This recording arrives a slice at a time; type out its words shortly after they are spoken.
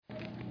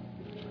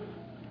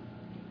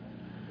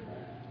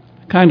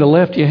Kind of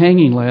left you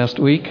hanging last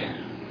week.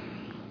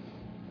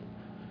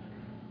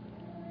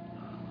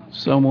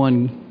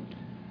 Someone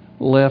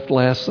left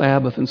last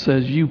Sabbath and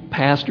says, "You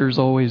pastors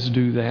always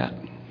do that.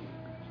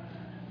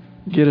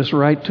 Get us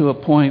right to a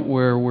point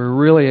where we're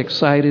really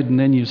excited and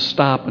then you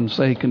stop and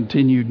say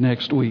continued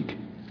next week."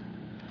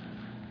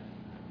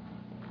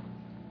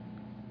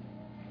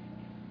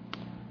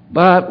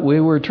 But we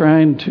were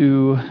trying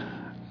to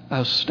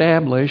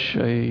establish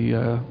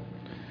a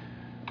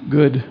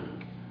good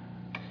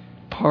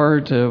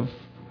part of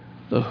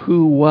the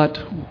who, what,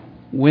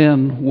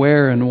 when,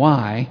 where, and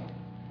why.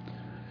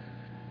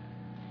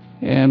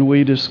 And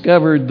we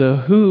discovered the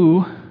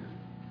who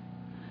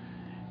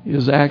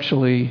is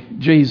actually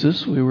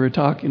Jesus. We were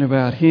talking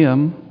about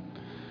Him.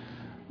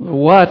 The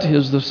what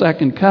is the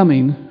second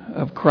coming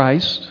of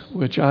Christ,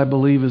 which I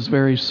believe is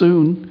very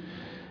soon,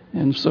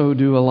 and so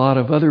do a lot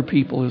of other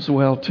people as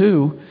well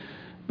too.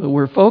 But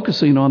we're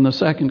focusing on the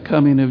second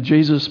coming of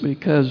Jesus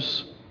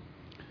because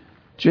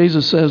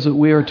Jesus says that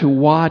we are to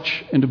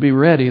watch and to be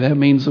ready. That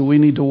means that we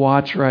need to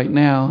watch right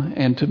now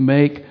and to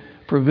make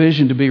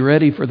provision to be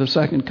ready for the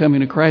second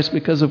coming of Christ,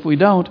 because if we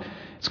don't,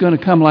 it's going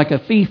to come like a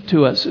thief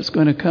to us. It's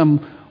going to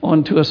come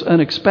on to us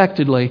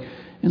unexpectedly.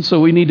 And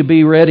so we need to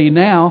be ready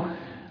now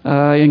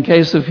in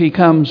case if He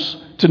comes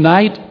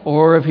tonight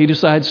or if He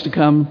decides to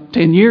come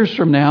 10 years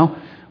from now,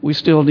 we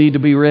still need to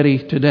be ready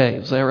today.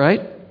 Is that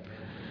right?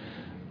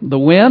 The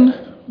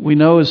when, we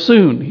know is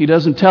soon. He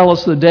doesn't tell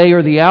us the day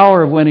or the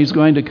hour of when He's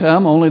going to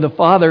come. Only the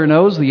Father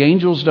knows. The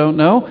angels don't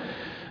know.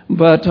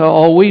 But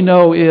all we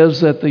know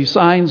is that the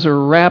signs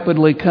are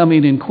rapidly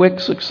coming in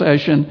quick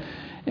succession,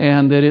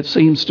 and that it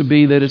seems to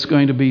be that it's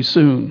going to be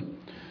soon.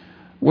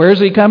 Where is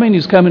He coming?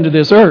 He's coming to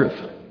this earth.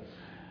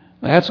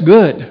 That's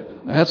good.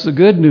 That's the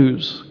good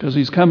news, because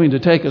He's coming to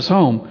take us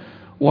home.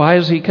 Why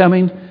is He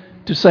coming?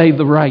 To save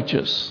the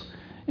righteous.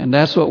 And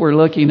that's what we're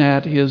looking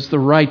at, is the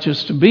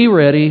righteous to be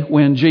ready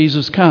when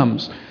Jesus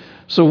comes.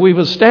 So we've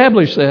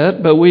established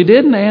that, but we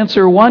didn't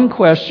answer one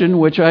question,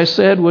 which I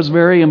said was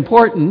very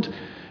important,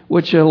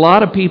 which a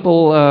lot of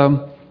people,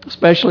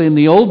 especially in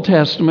the Old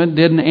Testament,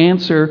 didn't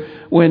answer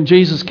when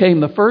Jesus came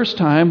the first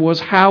time, was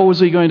how was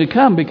He going to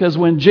come? Because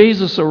when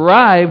Jesus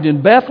arrived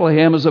in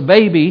Bethlehem as a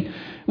baby,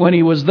 when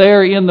He was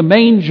there in the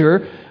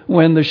manger,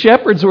 when the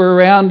shepherds were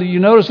around, you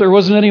notice there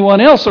wasn't anyone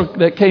else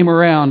that came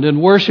around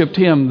and worshiped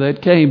Him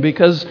that came,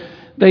 because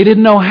they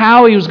didn't know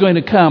how He was going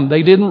to come.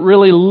 They didn't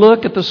really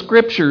look at the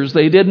Scriptures.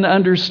 They didn't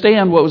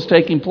understand what was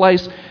taking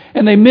place.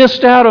 And they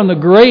missed out on the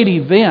great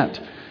event,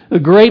 the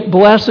great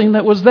blessing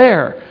that was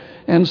there.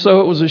 And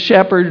so it was a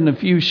shepherd and a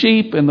few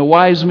sheep, and the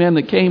wise men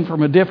that came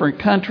from a different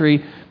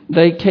country,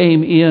 they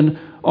came in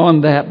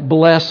on that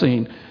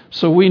blessing.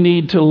 So we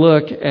need to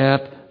look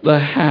at the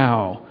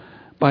how.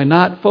 By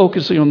not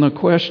focusing on the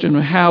question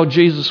of how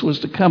Jesus was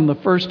to come the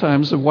first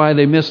time, so why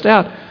they missed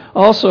out.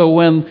 Also,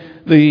 when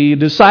the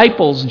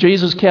disciples,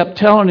 Jesus kept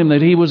telling them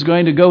that He was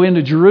going to go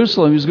into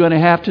Jerusalem, He was going to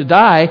have to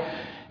die,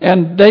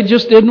 and they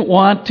just didn't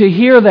want to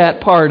hear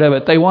that part of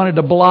it. They wanted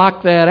to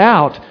block that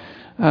out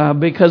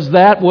because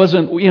that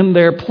wasn't in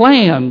their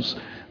plans.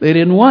 They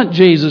didn't want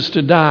Jesus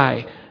to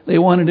die. They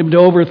wanted Him to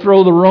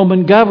overthrow the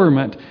Roman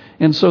government,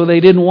 and so they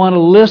didn't want to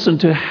listen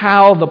to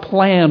how the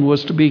plan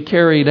was to be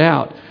carried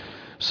out.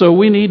 So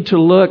we need to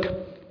look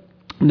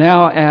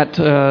now at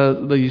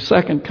the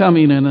second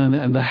coming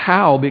and the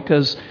how,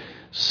 because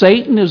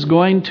Satan is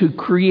going to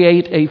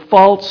create a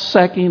false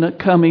second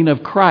coming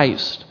of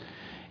Christ,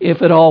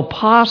 if at all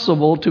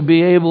possible, to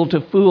be able to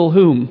fool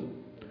whom?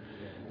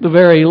 The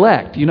very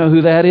elect. You know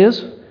who that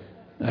is?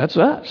 That's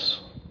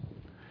us.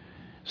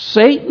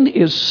 Satan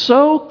is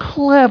so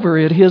clever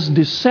at his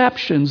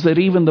deceptions that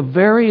even the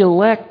very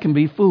elect can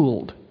be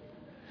fooled.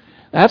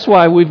 That's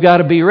why we've got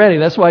to be ready.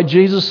 That's why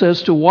Jesus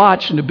says to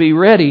watch and to be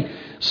ready,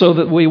 so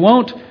that we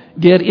won't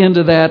get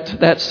into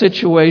that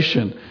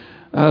situation,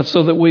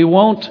 so that we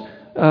won't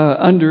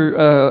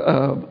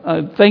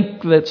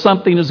think that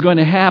something is going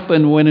to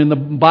happen when in the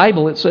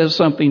Bible it says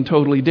something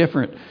totally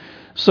different.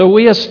 So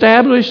we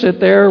established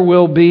that there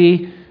will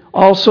be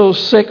also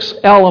 6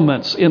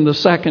 elements in the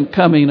second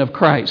coming of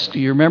Christ. Do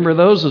you remember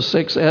those? The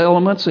 6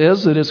 elements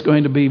is that it's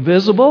going to be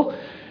visible,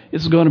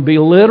 it's going to be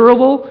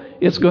literal,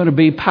 it's going to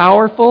be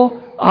powerful,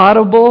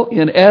 audible,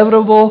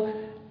 inevitable,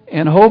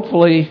 and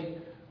hopefully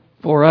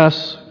for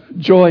us,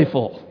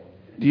 joyful.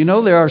 Do you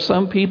know there are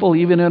some people,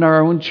 even in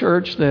our own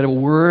church, that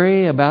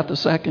worry about the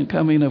second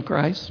coming of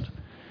Christ?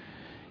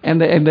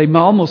 And they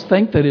almost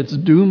think that it's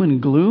doom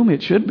and gloom.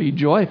 It should be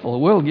joyful.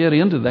 We'll get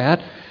into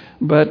that.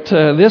 But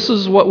this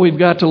is what we've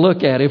got to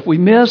look at. If we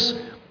miss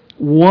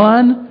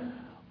one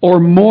or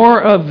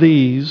more of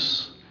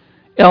these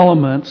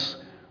elements,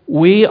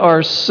 we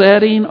are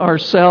setting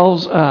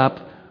ourselves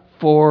up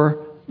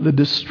for the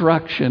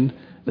destruction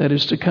that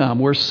is to come.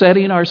 We're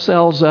setting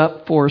ourselves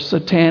up for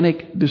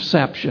satanic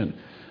deception.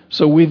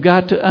 So we've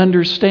got to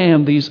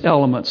understand these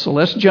elements. So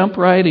let's jump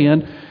right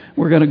in.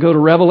 We're going to go to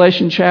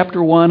Revelation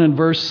chapter 1 and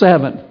verse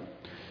 7.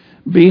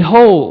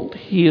 Behold,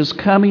 He is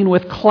coming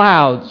with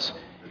clouds.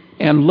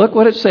 And look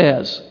what it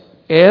says.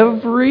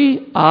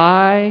 every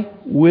eye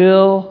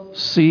will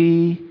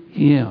see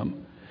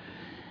him,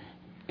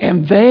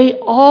 and they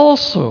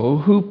also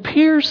who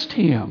pierced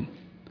him.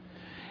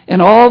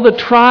 And all the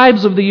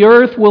tribes of the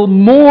earth will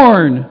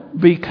mourn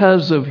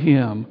because of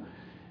him.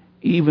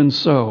 Even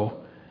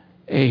so,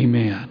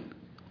 amen.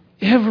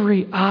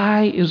 Every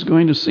eye is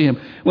going to see him.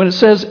 When it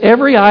says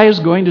every eye is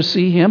going to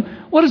see him,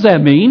 what does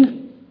that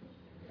mean?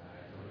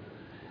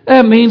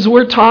 That means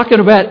we're talking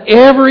about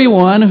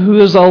everyone who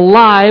is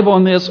alive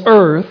on this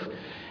earth.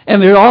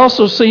 And there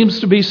also seems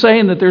to be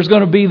saying that there's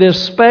going to be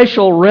this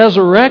special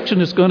resurrection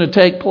that's going to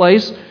take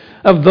place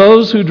of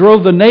those who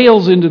drove the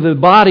nails into the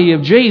body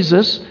of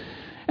Jesus.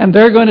 And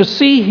they're going to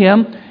see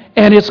him,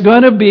 and it's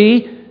going to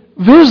be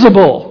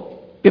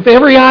visible. If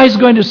every eye is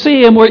going to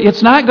see him,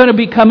 it's not going to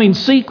be coming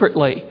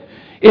secretly.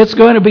 It's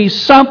going to be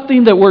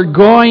something that we're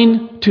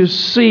going to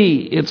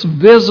see. It's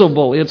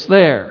visible. It's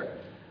there.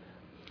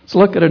 Let's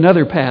look at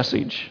another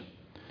passage.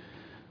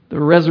 The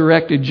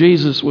resurrected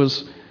Jesus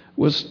was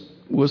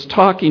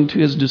talking to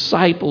his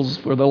disciples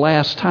for the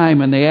last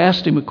time, and they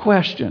asked him a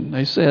question.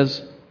 They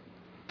says,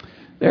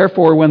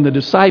 therefore, when the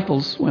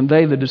disciples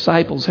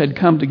had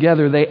come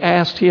together, they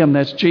asked him,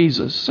 that's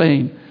Jesus,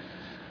 saying,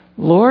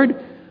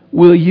 Lord,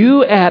 will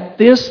you at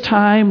this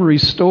time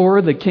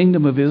restore the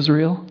kingdom of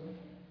Israel?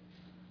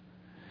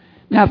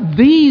 Now,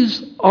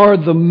 these are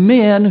the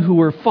men who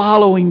were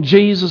following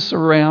Jesus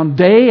around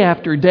day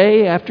after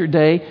day after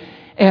day,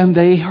 and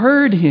they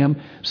heard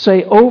him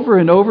say over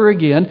and over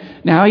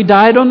again, now he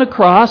died on the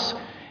cross,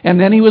 and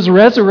then he was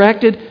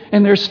resurrected,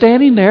 and they're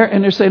standing there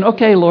and they're saying,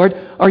 okay, Lord,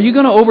 are you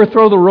going to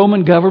overthrow the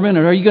Roman government,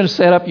 or are you going to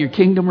set up your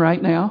kingdom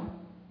right now?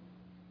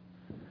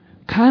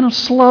 Kind of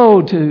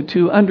slow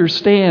to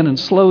understand and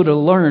slow to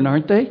learn,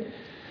 aren't they?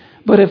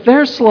 But if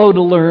they're slow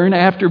to learn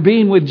after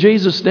being with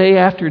Jesus day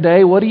after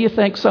day, what do you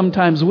think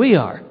sometimes we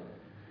are?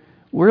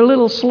 We're a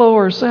little slow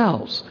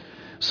ourselves.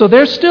 So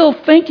they're still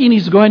thinking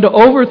he's going to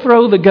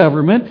overthrow the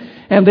government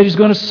and that he's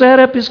going to set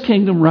up his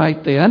kingdom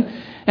right then.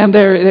 And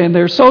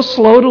they're so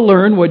slow to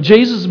learn what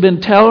Jesus has been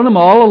telling them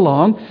all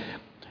along.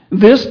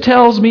 This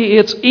tells me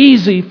it's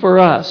easy for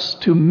us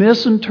to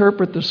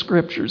misinterpret the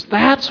Scriptures.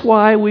 That's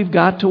why we've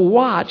got to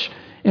watch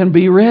and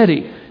be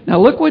ready. Now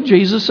look what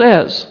Jesus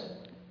says.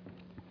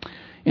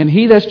 And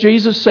he, that's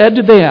Jesus, said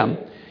to them,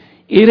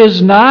 it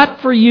is not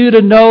for you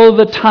to know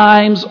the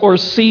times or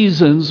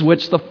seasons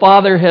which the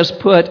Father has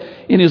put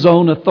in his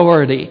own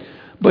authority,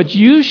 but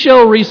you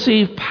shall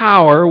receive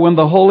power when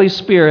the Holy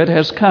Spirit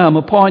has come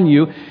upon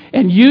you,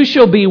 and you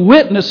shall be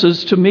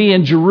witnesses to me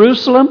in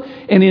Jerusalem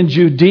and in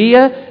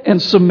Judea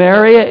and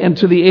Samaria and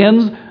to the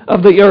ends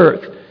of the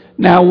earth.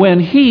 Now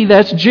when he,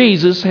 that's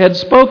Jesus, had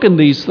spoken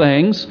these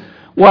things,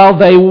 while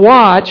they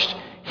watched,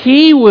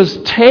 he was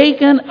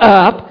taken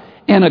up,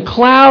 and a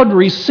cloud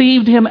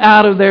received him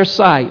out of their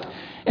sight.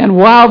 And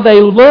while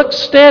they looked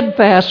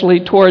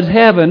steadfastly toward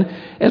heaven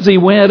as he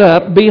went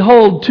up,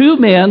 behold, two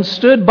men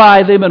stood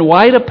by them in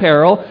white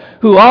apparel,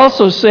 who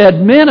also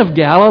said, Men of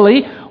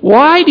Galilee,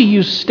 why do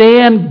you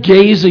stand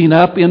gazing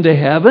up into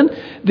heaven?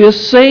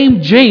 This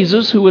same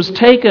Jesus who was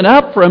taken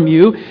up from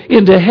you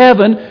into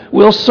heaven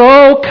will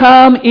so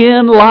come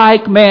in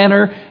like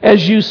manner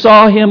as you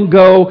saw him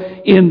go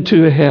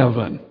into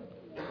heaven.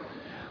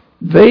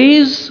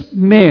 These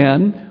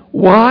men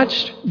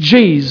watched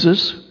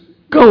Jesus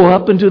go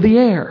up into the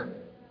air.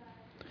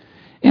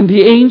 And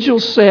the angel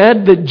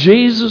said that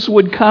Jesus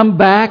would come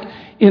back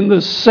in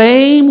the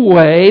same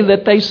way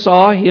that they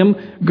saw him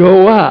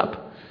go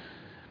up.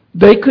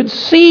 They could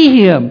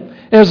see him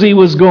as he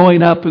was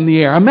going up in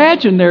the air.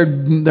 Imagine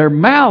their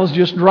mouths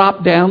just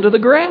dropped down to the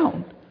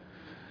ground.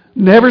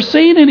 Never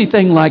seen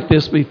anything like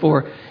this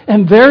before.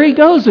 And there he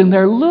goes, and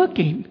they're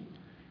looking,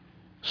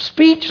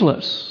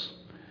 speechless.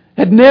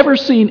 Had never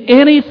seen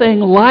anything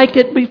like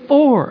it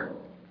before.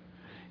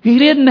 He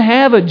didn't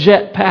have a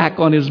jetpack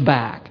on his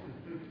back.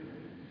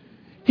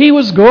 He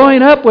was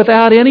going up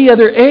without any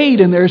other aid,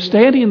 and they're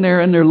standing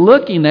there and they're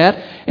looking at,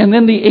 and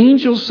then the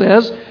angel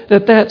says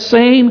that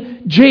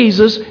same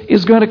Jesus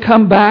is going to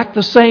come back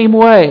the same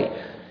way.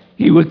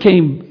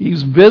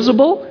 He's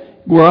visible,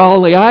 where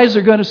all the eyes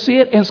are going to see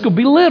it, and it's going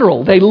to be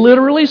literal. They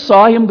literally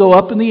saw him go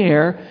up in the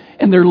air,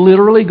 and they're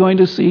literally going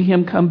to see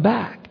him come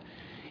back.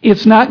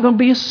 It's not going to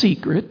be a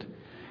secret.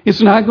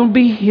 It's not going to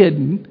be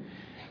hidden.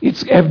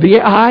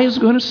 The eye is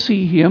going to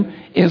see him,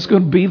 and it's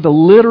going to be the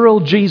literal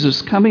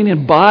Jesus coming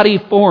in body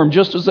form,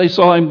 just as they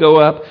saw him go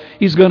up.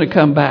 He's going to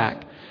come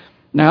back.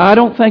 Now, I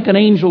don't think an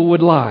angel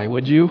would lie,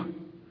 would you?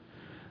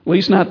 At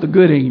least not the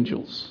good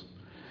angels.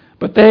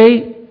 But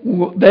they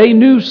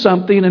knew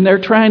something, and they're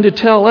trying to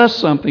tell us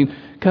something.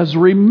 Because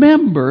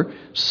remember,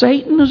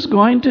 Satan is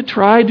going to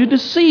try to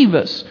deceive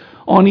us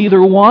on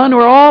either one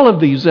or all of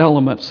these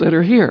elements that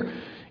are here.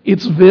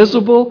 It's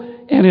visible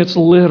and it's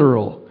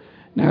literal.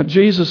 Now,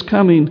 Jesus'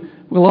 coming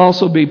will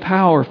also be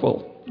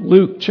powerful.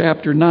 Luke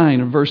chapter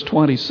 9 and verse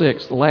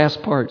 26, the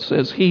last part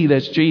says, He,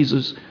 that's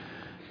Jesus,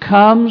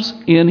 comes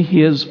in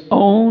His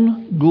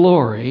own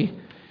glory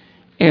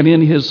and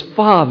in His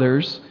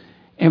Father's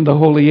and the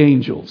holy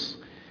angels.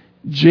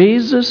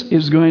 Jesus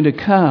is going to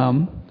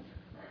come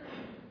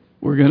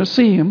We're going to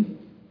see Him.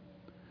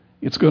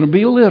 It's going to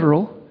be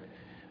literal.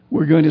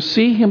 We're going to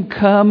see Him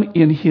come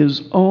in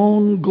His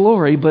own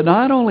glory, but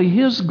not only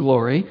His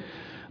glory,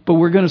 but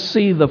we're going to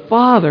see the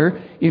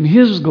Father in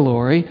His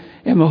glory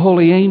and the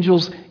holy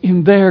angels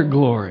in their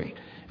glory.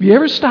 Have you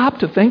ever stopped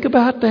to think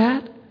about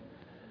that?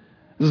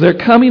 As they're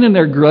coming in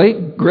their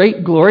great,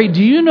 great glory,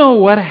 do you know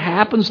what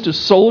happens to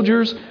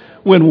soldiers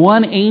when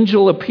one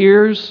angel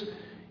appears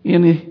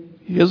in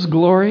His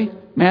glory?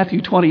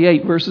 Matthew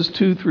 28, verses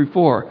 2 through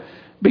 4.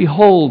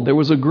 Behold, there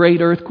was a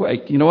great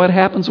earthquake. You know what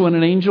happens when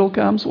an angel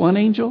comes? One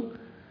angel?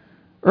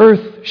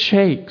 Earth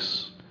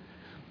shakes.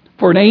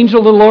 For an angel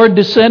of the Lord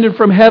descended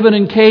from heaven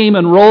and came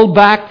and rolled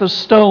back the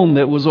stone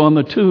that was on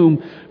the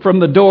tomb from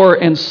the door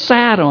and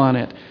sat on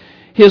it.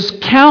 His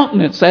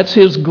countenance, that's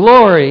His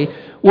glory,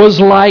 was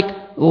like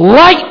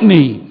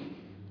lightning.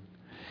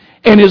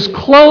 And His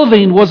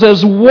clothing was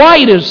as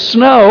white as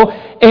snow.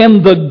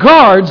 And the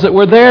guards that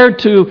were there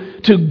to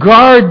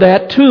guard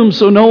that tomb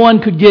so no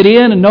one could get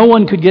in and no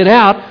one could get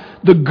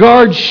out, the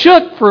guards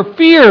shook for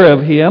fear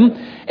of Him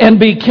and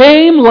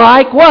became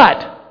like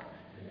what?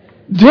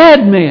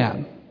 Dead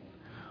men.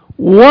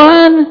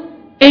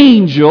 One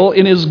angel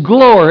in His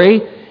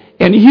glory,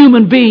 and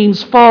human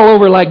beings fall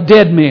over like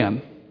dead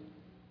men.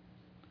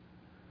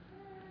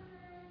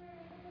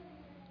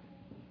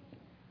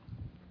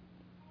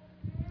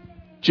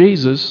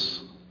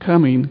 Jesus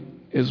coming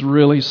is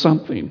really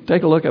something.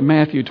 Take a look at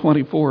Matthew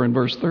 24 and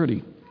verse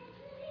 30.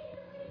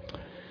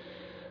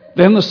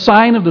 Then the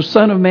sign of the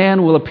Son of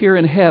Man will appear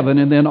in heaven,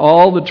 and then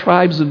all the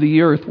tribes of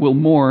the earth will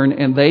mourn,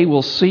 and they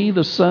will see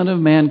the Son of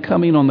Man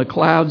coming on the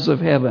clouds of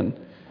heaven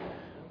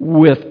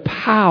with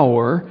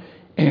power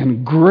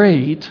and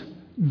great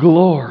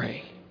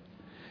glory.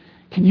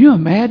 Can you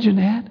imagine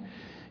that?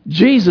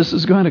 Jesus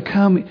is going to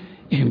come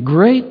in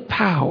great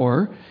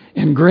power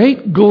and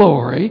great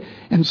glory,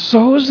 and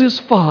so is His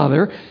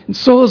Father, and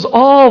so is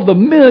all the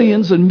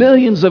millions and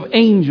millions of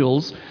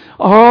angels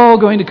are all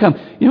going to come.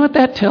 You know what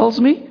that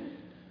tells me?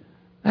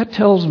 That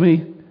tells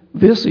me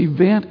this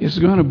event is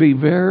going to be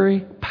very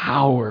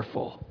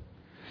powerful.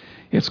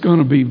 It's going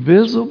to be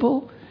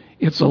visible.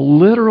 It's a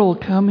literal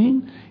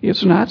coming.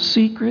 It's not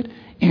secret,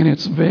 and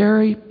it's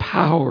very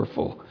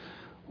powerful.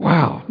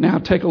 Wow. Now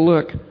take a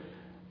look.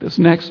 This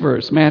next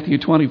verse, Matthew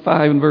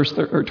 25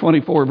 and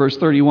 24, verse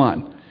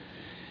 31.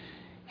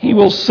 He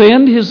will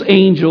send His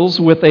angels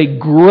with a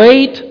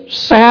great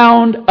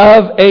sound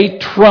of a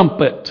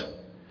trumpet,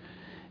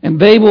 and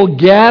they will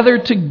gather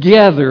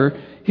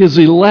together His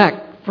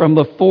elect from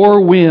the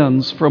four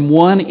winds, from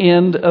one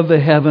end of the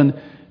heaven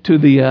to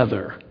the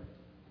other.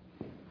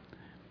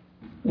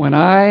 When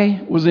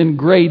I was in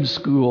grade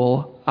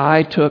school,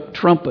 I took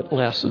trumpet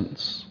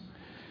lessons.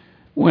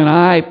 When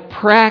I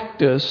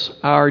practiced,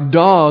 our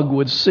dog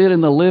would sit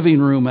in the living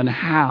room and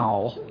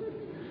howl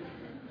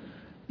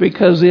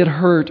because it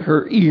hurt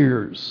her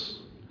ears.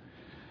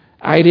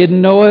 I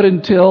didn't know it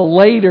until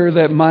later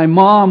that my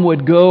mom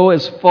would go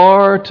as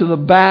far to the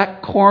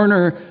back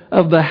corner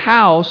of the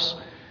house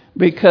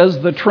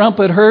because the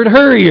trumpet hurt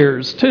her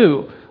ears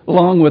too,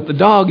 along with the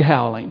dog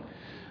howling.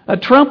 A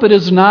trumpet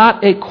is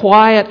not a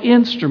quiet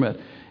instrument.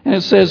 And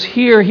it says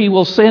here, He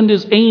will send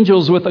His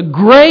angels with a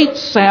great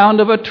sound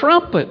of a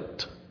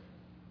trumpet.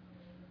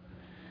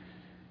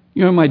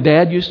 You know what my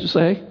dad used to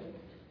say?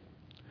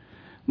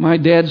 My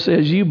dad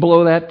says, you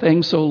blow that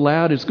thing so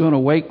loud it's going to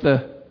wake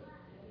the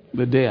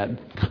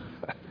dead.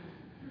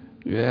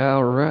 Yeah,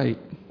 right.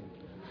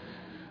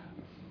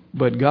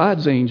 But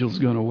God's angel's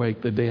going to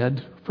wake the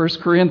dead. 1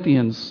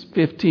 Corinthians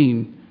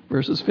 15,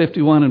 verses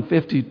 51 and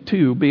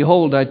 52.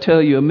 Behold, I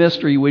tell you a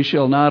mystery. We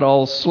shall not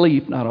all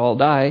sleep, not all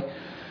die,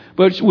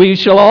 but we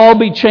shall all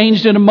be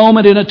changed in a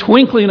moment, in a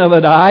twinkling of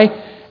an eye,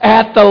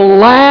 at the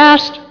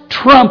last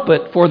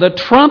trumpet. For the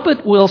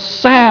trumpet will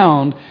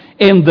sound,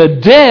 and the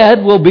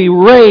dead will be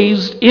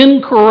raised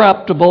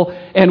incorruptible,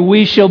 and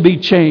we shall be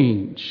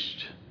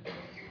changed.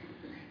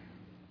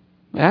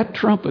 That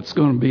trumpet's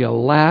going to be a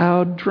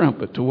loud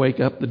trumpet to wake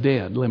up the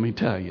dead, let me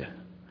tell you.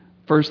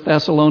 1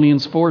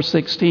 Thessalonians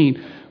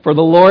 4:16. For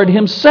the Lord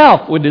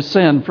Himself would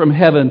descend from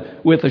heaven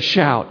with a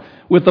shout,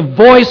 with the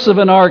voice of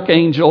an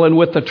archangel, and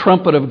with the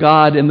trumpet of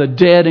God, and the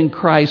dead in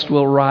Christ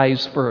will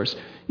rise first.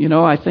 You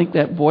know, I think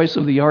that voice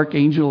of the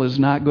archangel is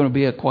not going to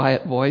be a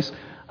quiet voice.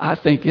 I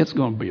think it's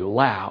going to be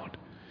loud.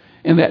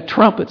 And that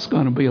trumpet's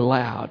going to be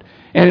loud.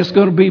 And it's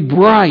going to be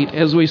bright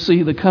as we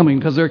see the coming,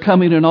 because they're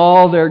coming in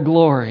all their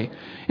glory.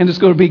 And it's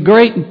going to be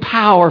great and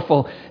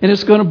powerful. And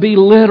it's going to be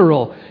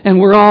literal. And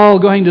we're all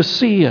going to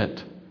see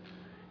it.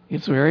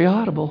 It's very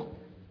audible.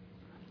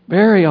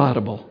 Very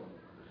audible.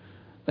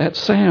 That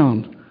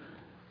sound.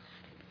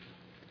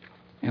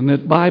 And the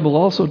Bible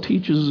also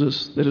teaches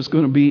us that it's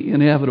going to be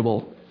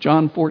inevitable.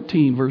 John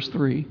 14, verse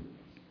 3.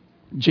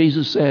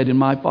 Jesus said, in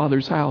my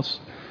Father's house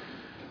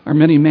are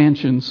many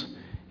mansions.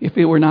 If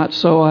it were not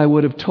so, I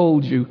would have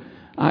told you.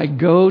 I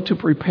go to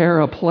prepare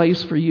a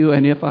place for you,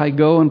 and if I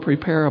go and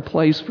prepare a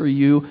place for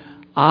you,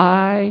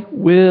 I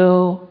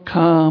will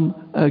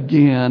come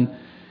again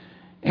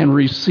and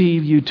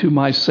receive you to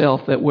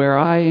myself, that where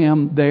I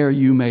am, there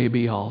you may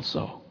be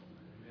also.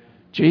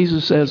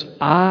 Jesus says,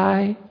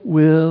 I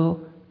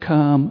will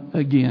come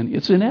again.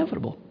 It's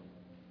inevitable.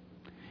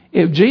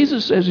 If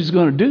Jesus says He's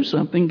going to do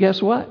something,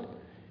 guess what?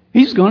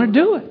 He's going to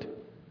do it.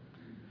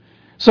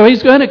 So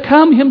He's going to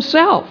come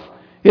Himself.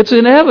 It's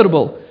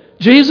inevitable.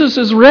 Jesus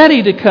is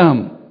ready to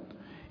come.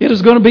 It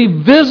is going to be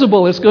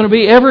visible. It's going to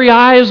be, every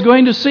eye is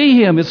going to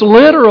see Him. It's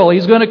literal.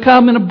 He's going to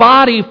come in a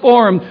body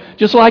form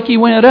just like He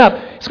went up.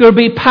 It's going to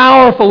be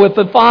powerful with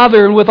the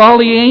Father and with all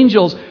the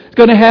angels. It's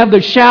going to have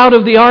the shout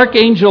of the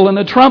archangel and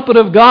the trumpet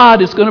of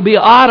God. It's going to be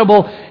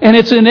audible, and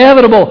it's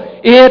inevitable.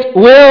 It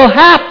will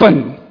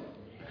happen.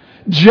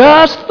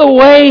 Just the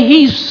way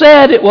He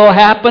said it will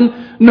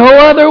happen, no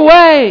other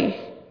way.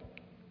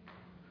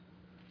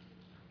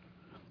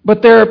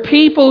 But there are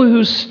people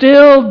who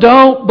still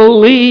don't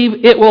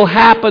believe it will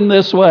happen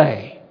this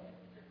way.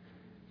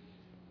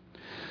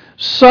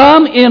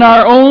 Some in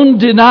our own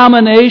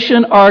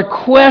denomination are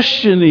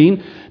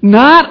questioning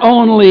not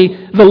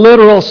only the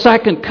literal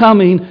second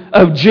coming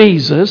of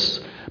Jesus,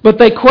 but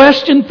they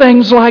question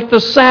things like the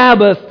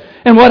Sabbath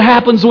and what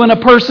happens when a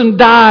person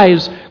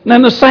dies,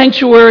 and the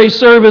sanctuary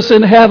service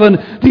in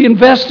heaven, the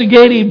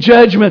investigative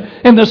judgment,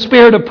 and the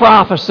spirit of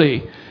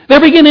prophecy. They're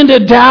beginning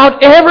to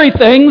doubt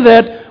everything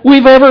that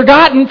we've ever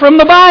gotten from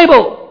the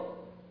Bible.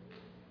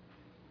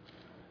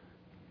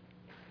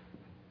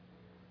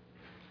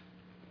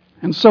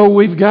 And so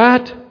we've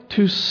got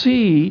to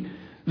see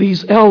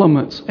these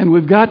elements, and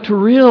we've got to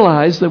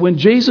realize that when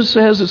Jesus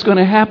says it's going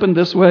to happen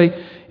this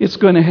way, it's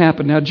going to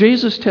happen. Now,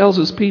 Jesus tells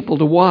His people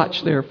to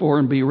watch, therefore,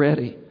 and be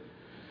ready.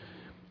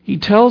 He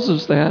tells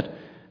us that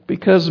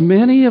because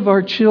many of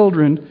our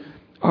children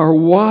are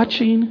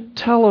watching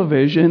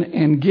television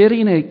and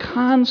getting a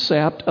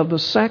concept of the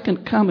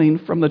second coming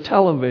from the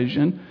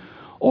television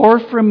or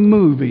from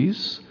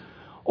movies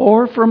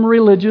or from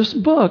religious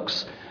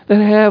books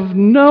that have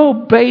no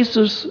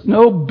basis,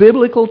 no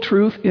biblical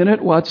truth in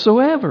it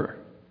whatsoever.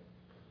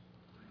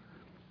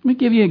 Let me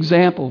give you an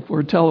example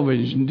for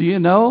television. Do you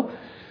know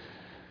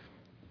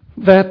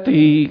that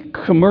the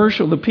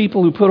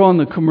people who put on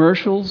the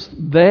commercials,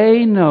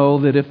 they know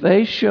that if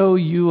they show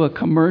you a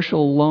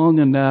commercial long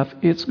enough,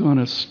 it's going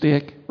to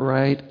stick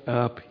right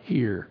up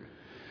here.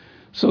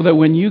 So that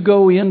when you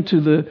go into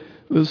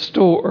the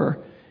store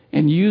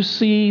and you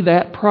see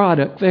that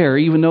product there,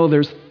 even though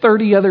there's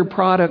 30 other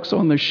products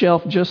on the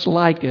shelf just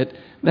like it,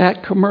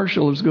 that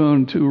commercial is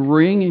going to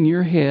ring in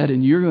your head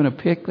and you're going to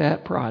pick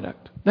that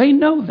product. They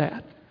know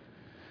that.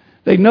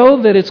 They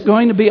know that it's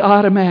going to be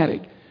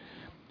automatic.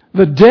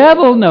 The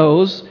devil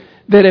knows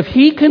that if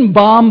he can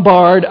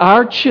bombard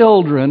our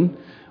children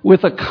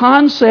with a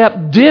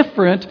concept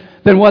different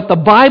than what the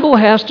Bible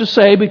has to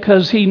say,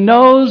 because he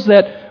knows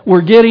that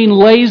we're getting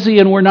lazy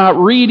and we're not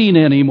reading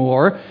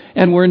anymore,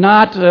 and we're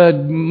not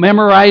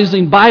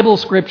memorizing Bible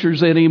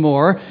scriptures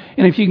anymore.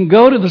 And if you can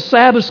go to the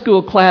Sabbath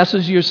school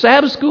classes, your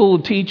Sabbath school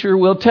teacher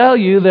will tell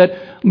you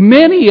that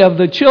many of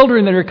the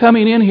children that are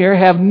coming in here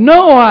have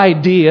no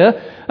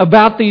idea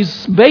about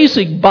these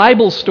basic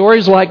Bible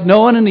stories like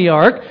Noah and the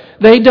ark.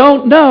 They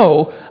don't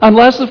know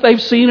unless if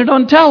they've seen it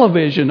on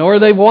television, or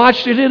they've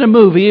watched it in a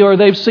movie, or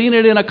they've seen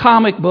it in a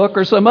comic book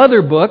or some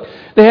other book.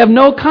 They have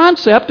no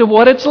concept of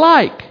what it's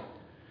like.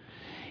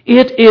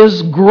 It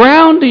is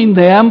grounding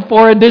them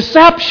for a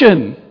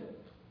deception.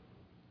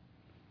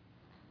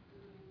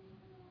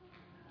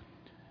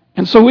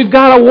 And so we've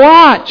got to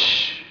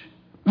watch,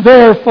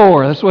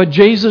 therefore. That's what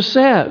Jesus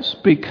says,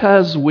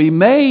 because we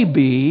may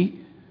be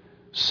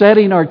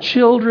setting our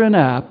children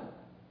up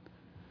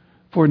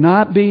for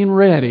not being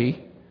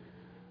ready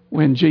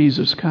when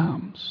Jesus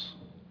comes.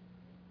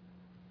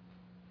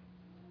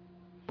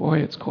 Boy,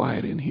 it's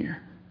quiet in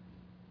here.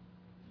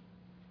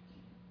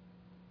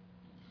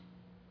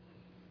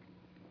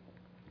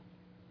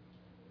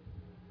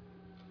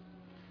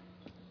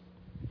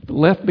 The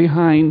Left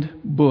Behind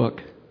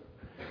book,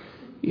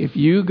 if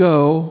you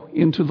go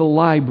into the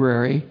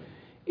library,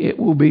 it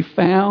will be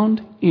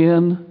found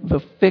in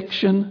the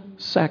fiction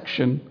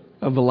section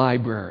of the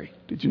library.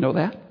 Did you know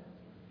that?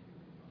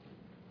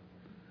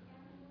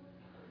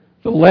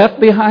 The Left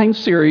Behind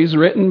series,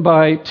 written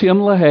by Tim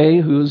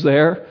LaHaye, who's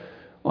there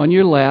on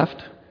your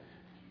left,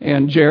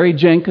 and Jerry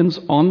Jenkins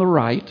on the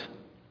right,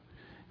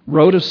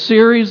 wrote a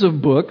series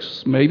of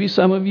books. Maybe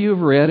some of you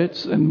have read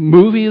it, and a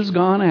movie has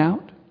gone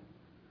out.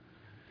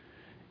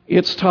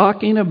 It's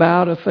talking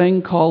about a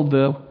thing called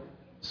the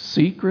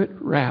secret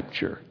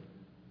rapture.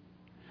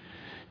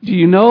 Do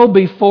you know,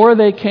 before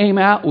they came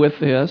out with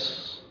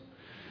this,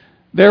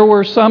 there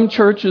were some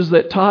churches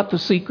that taught the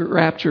secret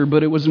rapture,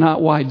 but it was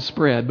not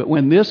widespread. But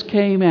when this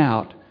came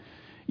out,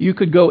 you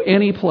could go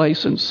any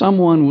place and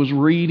someone was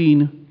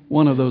reading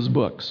one of those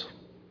books.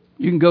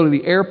 You can go to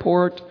the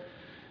airport,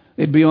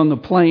 they'd be on the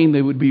plane,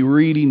 they would be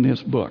reading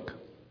this book.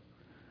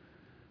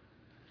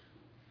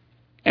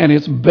 And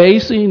it's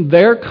basing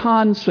their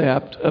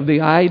concept of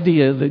the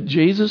idea that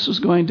Jesus is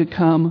going to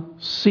come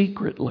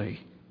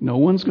secretly. No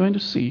one's going to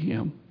see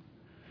Him.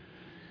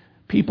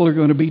 People are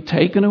going to be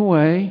taken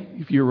away.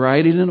 If you're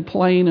riding in a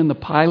plane and the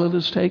pilot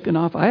is taken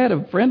off. I had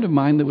a friend of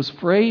mine that was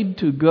afraid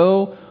to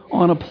go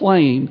on a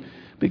plane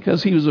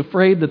because he was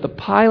afraid that the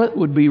pilot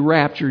would be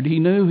raptured. He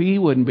knew he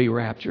wouldn't be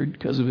raptured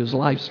because of his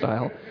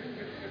lifestyle.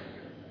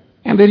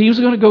 And that he was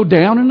going to go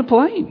down in the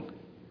plane.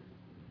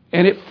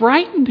 And it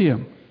frightened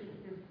him.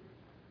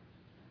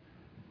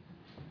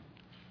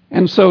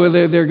 And so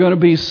they're going to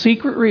be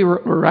secretly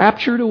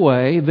raptured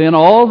away. Then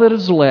all that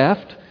is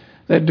left,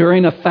 that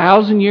during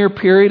 1,000-year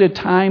period of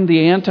time,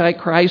 the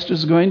Antichrist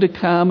is going to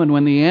come. And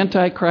when the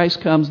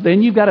Antichrist comes,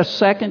 then you've got a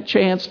second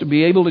chance to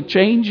be able to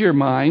change your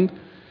mind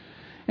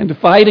and to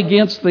fight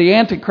against the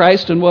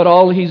Antichrist and what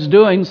all he's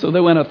doing, so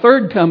that when a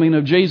third coming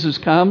of Jesus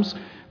comes,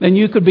 then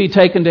you could be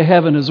taken to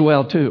heaven as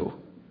well too.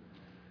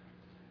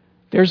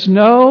 There's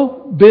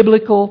no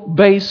biblical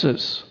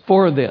basis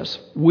for this.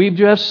 We've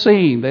just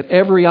seen that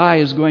every eye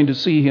is going to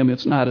see him.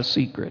 It's not a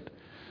secret.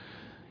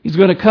 He's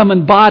going to come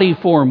in body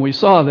form. We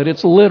saw that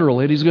it's literal.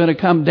 He's going to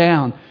come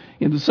down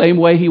in the same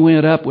way he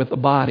went up with the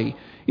body.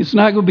 It's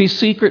not going to be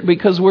secret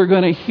because we're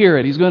going to hear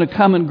it. He's going to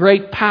come in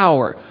great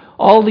power.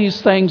 All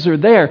these things are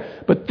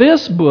there. But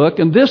this book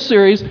and this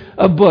series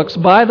of books,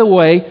 by the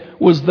way,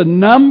 was the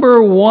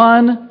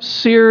 #1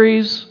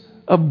 series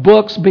of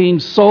books being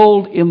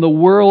sold in the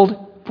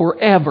world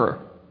forever.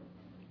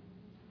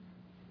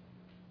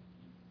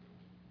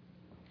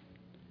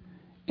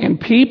 And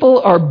people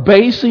are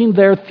basing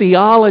their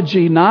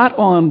theology not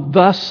on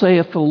thus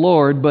saith the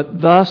Lord,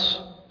 but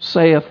thus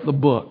saith the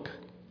book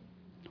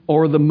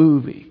or the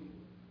movie.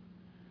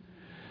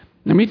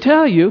 Let me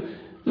tell you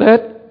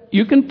that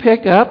you can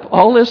pick up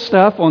all this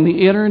stuff on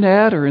the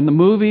internet or in the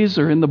movies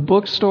or in the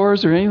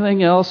bookstores or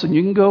anything else, and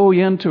you can go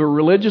into a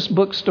religious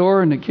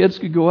bookstore and the kids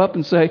could go up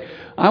and say,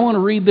 I want to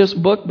read this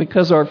book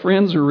because our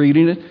friends are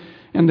reading it,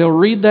 and they'll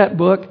read that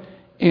book,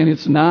 and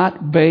it's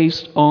not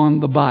based on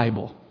the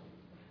Bible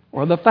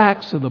or the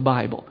facts of the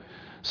Bible.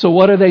 So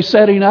what are they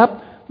setting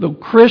up? The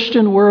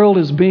Christian world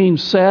is being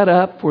set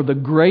up for the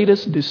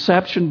greatest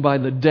deception by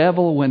the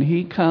devil when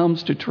he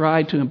comes to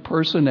try to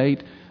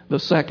impersonate the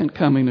second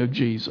coming of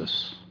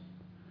Jesus.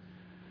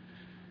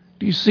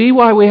 Do you see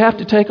why we have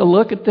to take a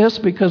look at this?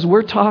 Because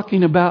we're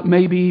talking about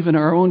maybe even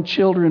our own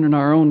children and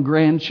our own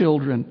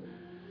grandchildren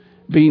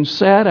being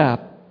set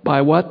up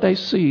by what they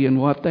see and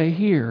what they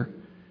hear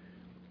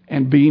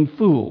and being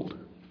fooled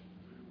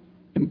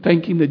and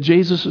thinking that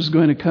Jesus is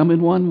going to come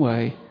in one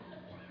way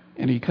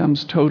and he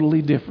comes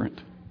totally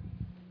different.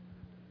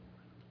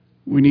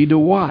 We need to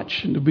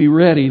watch and to be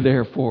ready,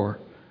 therefore,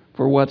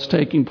 for what's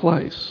taking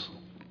place.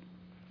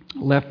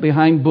 Left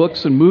behind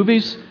books and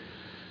movies,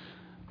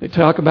 they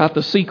talk about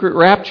the secret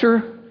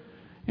rapture,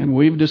 and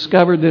we've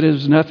discovered that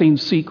there's nothing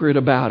secret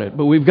about it.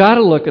 But we've got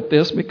to look at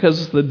this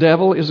because the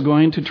devil is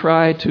going to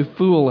try to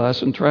fool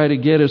us and try to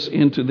get us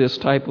into this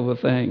type of a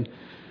thing.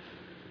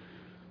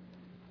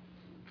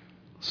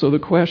 So the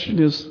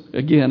question is,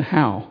 again,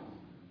 how?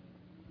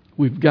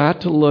 We've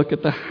got to look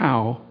at the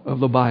how of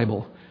the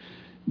Bible.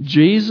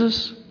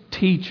 Jesus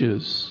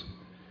teaches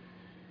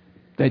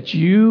that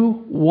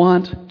you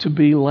want to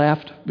be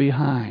left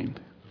behind.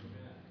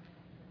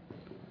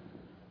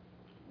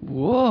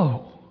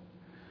 Whoa.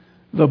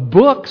 The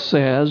book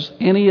says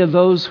any of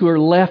those who are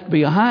left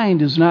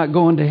behind is not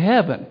going to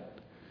heaven.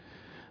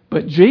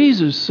 But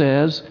Jesus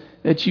says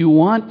that you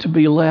want to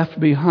be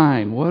left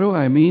behind. What do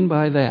I mean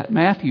by that?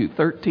 Matthew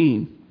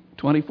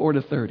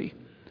 13:24-30.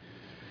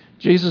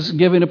 Jesus is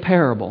giving a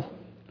parable.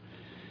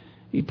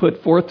 He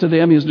put forth to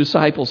them, his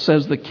disciples,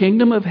 says, the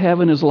kingdom of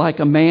heaven is like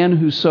a man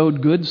who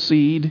sowed good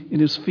seed in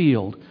his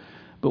field.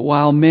 But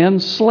while men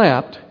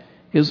slept,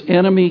 his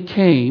enemy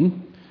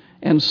came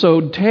and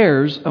sowed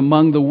tares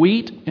among the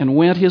wheat and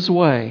went his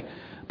way.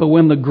 But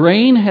when the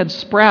grain had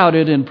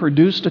sprouted and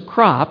produced a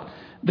crop,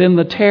 then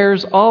the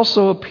tares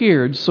also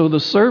appeared. So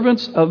the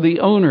servants of the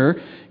owner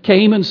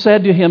came and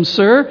said to him,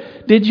 Sir,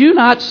 did you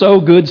not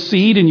sow good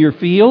seed in your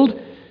field?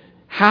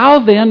 How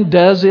then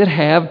does it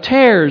have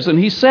tares? And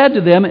he said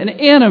to them, An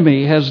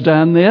enemy has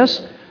done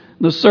this.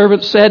 The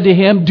servant said to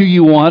him, Do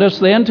you want us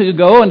then to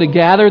go and to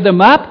gather them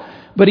up?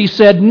 But he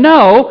said,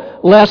 No,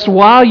 lest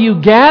while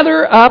you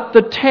gather up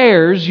the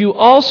tares, you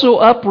also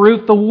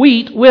uproot the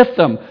wheat with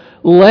them.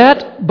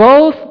 Let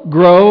both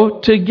grow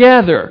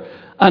together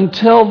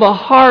until the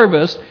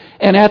harvest.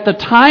 And at the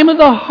time of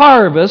the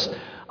harvest,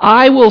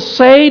 I will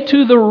say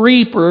to the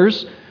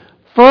reapers,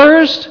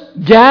 First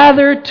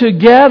gather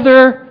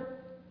together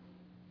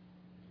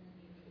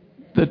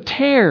the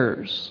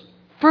tares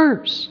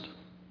first,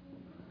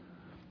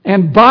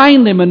 and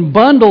bind them in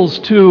bundles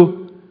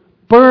to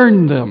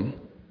burn them.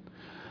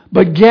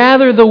 But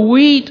gather the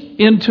wheat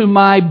into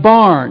my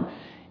barn.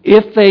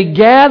 If they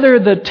gather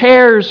the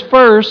tares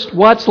first,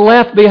 what's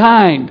left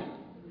behind?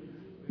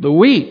 The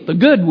wheat, the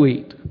good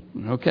wheat.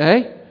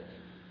 Okay?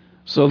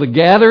 So the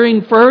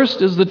gathering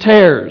first is the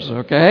tares.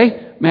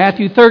 Okay?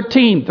 Matthew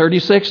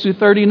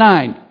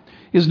 13:36-39.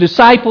 His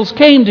disciples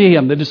came to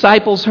him. The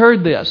disciples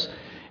heard this.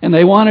 And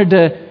they wanted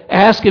to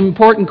ask an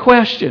important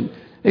question.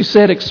 They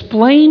said,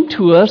 Explain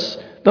to us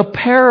the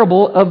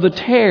parable of the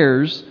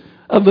tares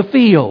of the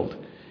field.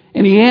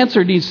 And he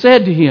answered, he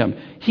said to him,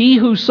 He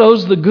who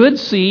sows the good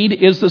seed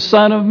is the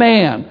Son of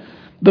Man.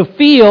 The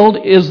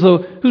field is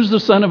who's the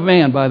Son of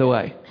Man, by the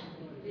way?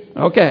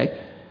 Okay.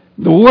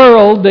 The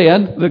world,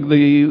 then,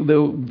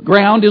 the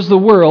ground is the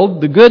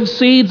world. The good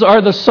seeds are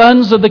the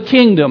sons of the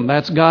kingdom.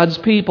 That's God's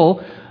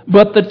people.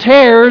 But the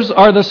tares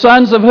are the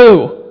sons of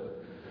who?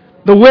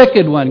 The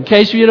wicked one. In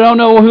case you don't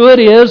know who it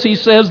is, he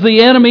says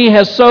the enemy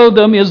has sowed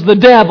them is the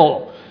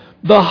devil.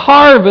 The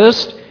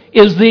harvest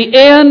is the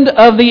end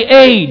of the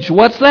age.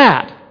 What's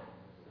that?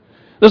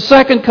 The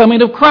second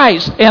coming of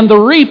Christ. And the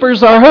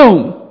reapers are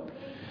whom?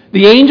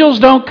 The angels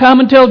don't come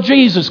until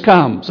Jesus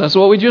comes. That's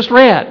what we just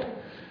read.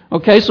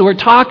 Okay, so we're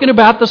talking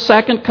about the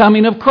second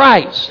coming of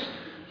Christ.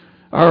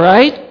 All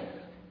right?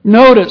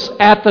 Notice,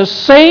 at the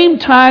same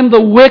time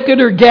the wicked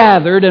are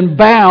gathered and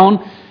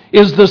bound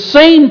is the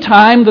same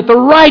time that the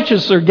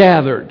righteous are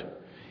gathered.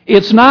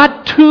 It's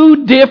not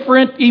two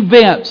different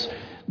events.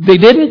 They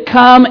didn't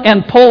come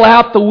and pull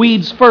out the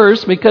weeds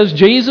first because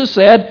Jesus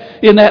said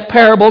in that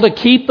parable to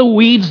keep the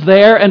weeds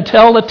there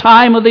until the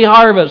time of the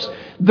harvest.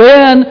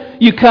 Then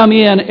you come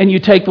in and you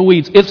take the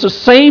weeds. It's the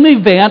same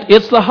event.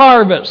 It's the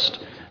harvest.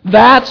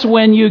 That's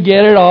when you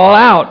get it all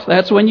out.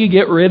 That's when you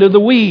get rid of the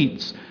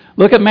weeds.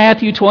 Look at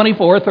Matthew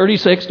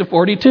 24:36 to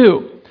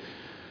 42.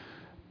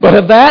 But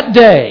of that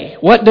day,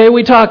 what day are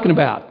we talking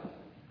about?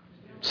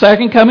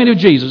 Second coming of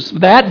Jesus.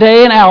 That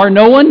day and hour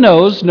no one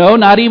knows, no,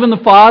 not even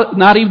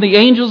the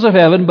angels of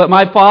heaven, but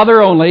my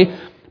Father only.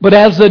 But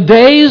as the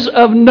days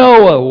of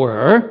Noah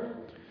were,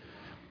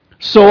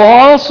 so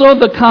also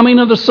the coming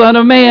of the Son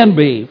of Man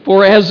be.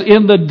 For as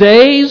in the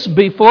days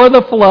before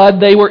the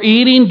flood, they were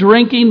eating,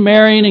 drinking,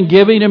 marrying, and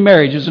giving in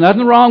marriage. There's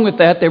nothing wrong with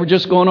that. They were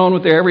just going on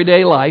with their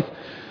everyday life.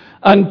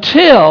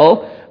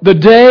 Until the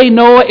day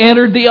Noah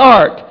entered the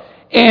ark,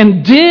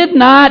 and did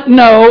not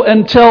know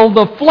until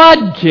the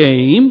flood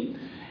came,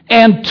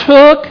 and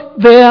took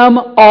them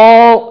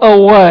all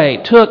away.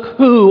 Took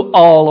who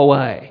all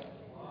away?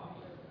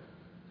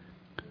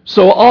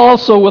 So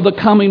also will the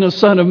coming of the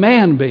Son of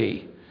Man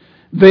be.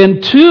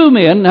 Then two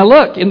men, now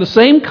look, in the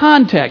same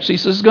context, he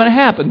says it's going to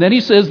happen. Then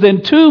he says,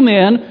 then two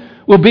men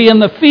will be in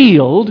the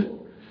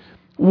field,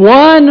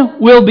 one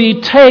will be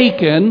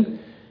taken,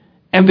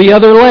 and the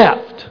other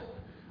left.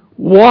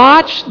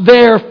 Watch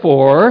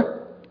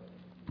therefore,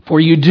 for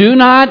you do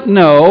not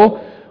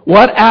know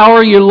what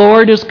hour your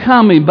Lord is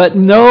coming, but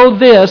know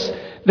this,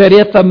 that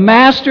if the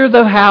master of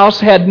the house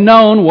had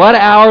known what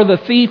hour the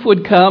thief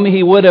would come,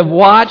 he would have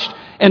watched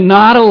and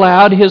not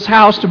allowed his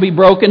house to be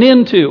broken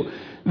into.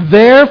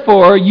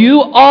 Therefore,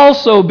 you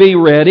also be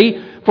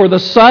ready, for the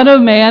Son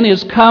of Man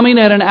is coming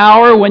at an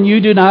hour when you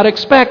do not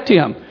expect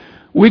Him.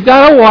 We've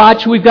got to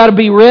watch. We've got to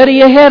be ready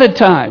ahead of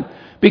time.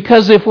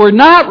 Because if we're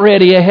not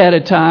ready ahead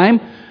of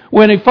time,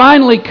 when He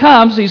finally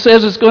comes, He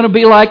says it's going to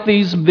be like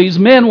these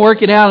men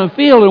working out in the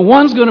field, and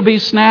one's going to be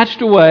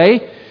snatched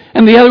away,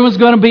 and the other one's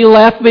going to be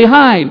left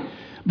behind.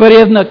 But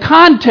in the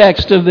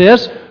context of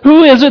this,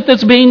 who is it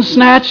that's being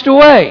snatched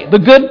away? The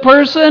good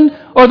person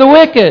or the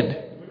wicked?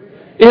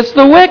 It's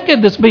the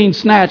wicked that's being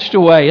snatched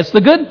away. It's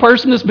the good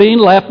person that's being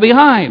left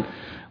behind.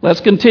 Let's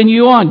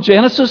continue on.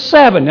 Genesis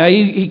 7. Now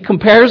he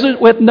compares it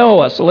with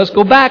Noah. So let's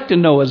go back to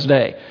Noah's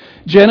day.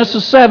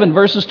 Genesis 7,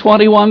 verses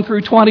 21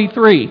 through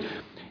 23.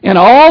 And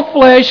all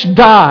flesh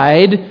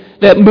died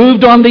that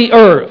moved on the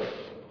earth.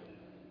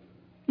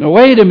 Now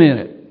wait a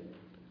minute.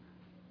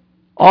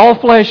 All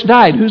flesh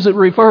died. Who's it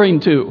referring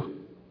to?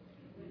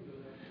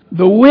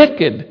 The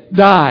wicked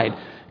died.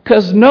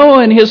 Because Noah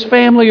and his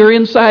family are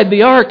inside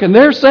the ark and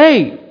they're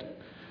saved.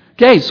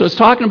 Okay, so it's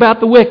talking about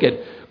the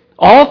wicked.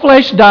 All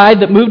flesh died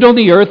that moved on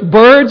the earth,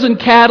 birds and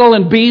cattle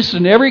and beasts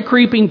and every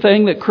creeping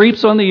thing that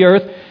creeps on the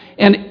earth,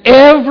 and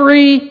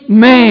every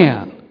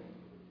man,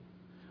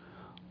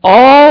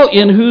 all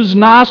in whose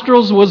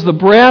nostrils was the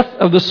breath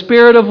of the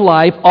Spirit of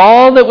life,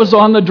 all that was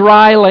on the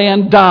dry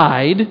land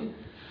died.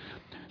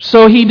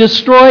 So He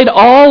destroyed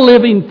all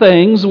living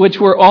things which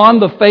were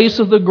on the face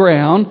of the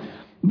ground,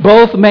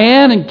 both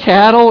man and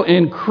cattle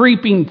and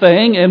creeping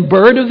thing and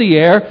bird of the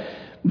air.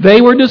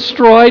 They were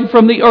destroyed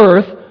from the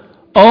earth.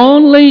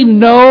 Only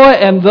Noah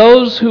and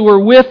those who were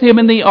with him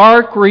in the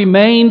ark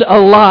remained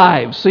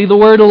alive. See the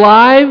word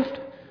alive?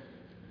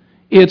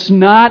 It's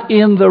not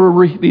in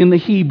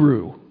the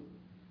Hebrew.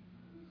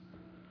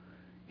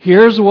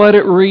 Here's what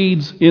it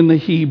reads in the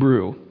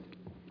Hebrew.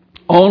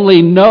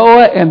 Only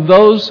Noah and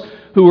those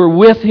who were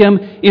with him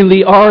in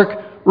the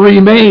ark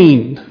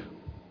remained,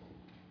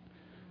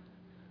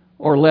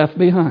 or left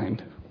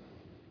behind.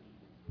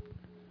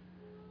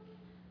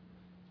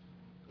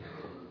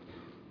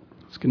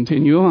 Let's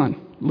continue on.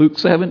 Luke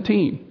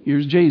 17.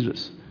 Here's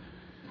Jesus.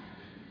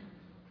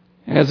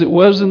 As it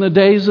was in the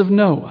days of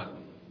Noah,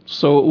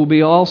 so it will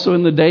be also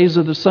in the days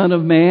of the Son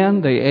of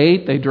Man. They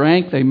ate, they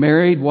drank, they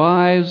married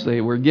wives, they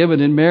were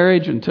given in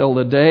marriage until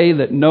the day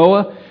that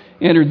Noah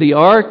entered the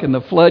ark and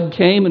the flood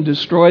came and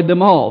destroyed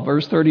them all.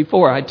 Verse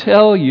 34, I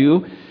tell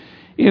you,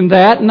 in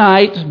that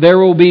night there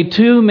will be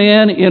two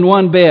men in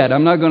one bed.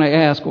 I'm not going to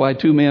ask why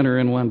two men are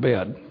in one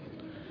bed.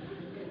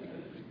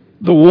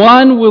 The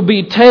one will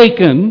be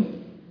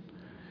taken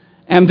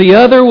and the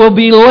other will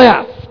be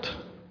left.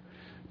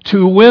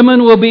 Two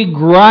women will be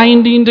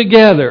grinding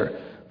together.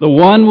 The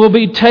one will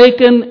be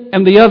taken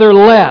and the other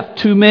left.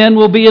 Two men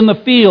will be in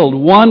the field.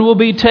 One will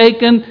be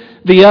taken,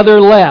 the other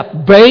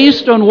left.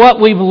 Based on what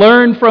we've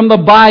learned from the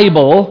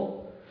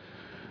Bible,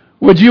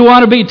 would you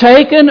want to be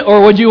taken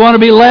or would you want to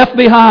be left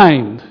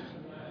behind?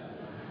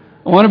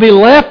 I want to be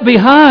left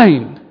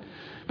behind.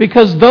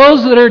 Because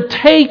those that are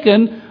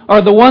taken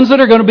are the ones that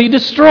are going to be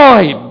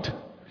destroyed.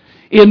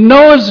 In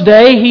Noah's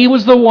day, he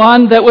was the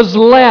one that was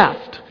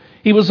left.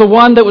 He was the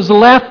one that was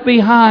left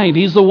behind.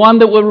 He's the one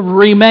that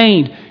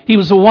remained. He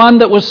was the one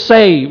that was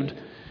saved.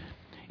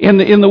 In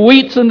the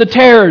wheats and the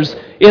tares,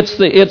 it's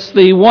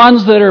the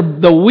ones that are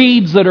the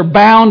weeds that are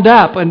bound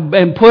up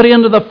and put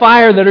into the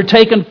fire that are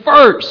taken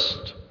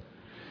first.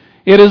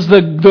 It is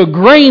the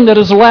grain that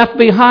is left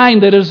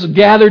behind that is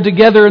gathered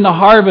together in the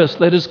harvest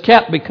that is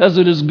kept because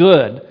it is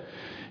good.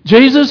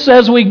 Jesus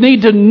says we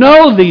need to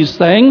know these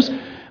things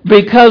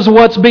because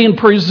what's being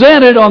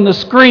presented on the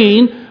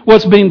screen,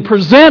 what's being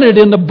presented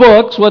in the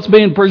books, what's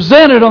being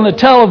presented on the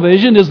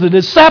television is the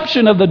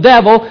deception of the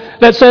devil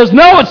that says,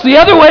 no, it's the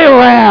other way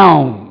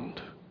around.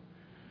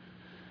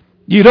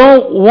 You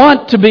don't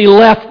want to be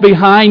left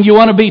behind. You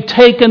want to be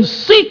taken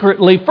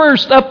secretly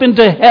first up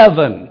into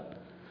heaven.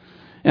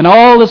 And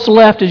all that's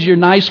left is your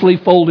nicely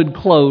folded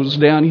clothes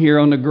down here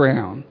on the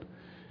ground.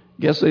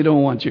 Guess they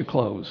don't want your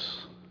clothes.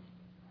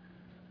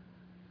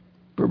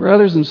 For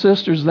brothers and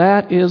sisters,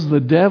 that is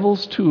the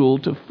devil's tool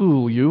to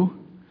fool you,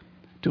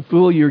 to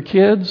fool your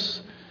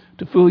kids,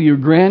 to fool your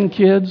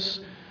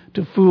grandkids,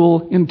 to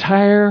fool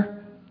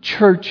entire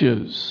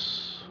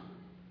churches.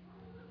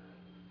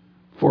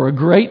 For a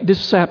great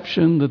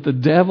deception that the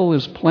devil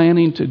is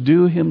planning to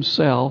do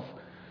himself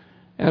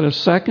at a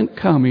second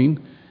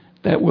coming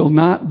that will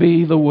not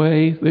be the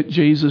way that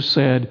Jesus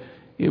said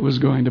it was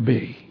going to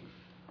be.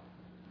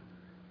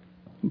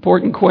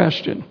 Important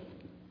question.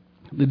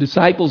 The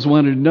disciples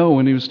wanted to know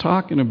when he was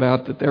talking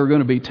about that they were going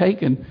to be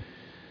taken.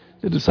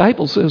 The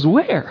disciple says,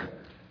 where?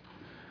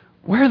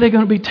 Where are they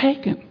going to be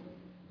taken?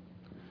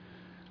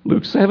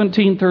 Luke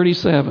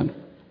 17:37.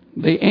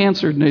 They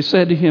answered and they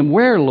said to him,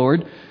 where,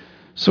 Lord?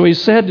 So he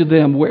said to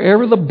them,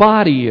 wherever the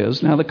body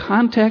is. Now the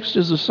context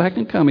is the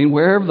second coming.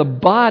 Wherever the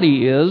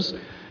body is,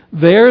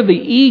 there the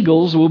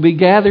eagles will be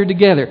gathered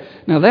together.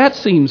 Now that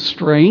seems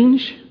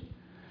strange.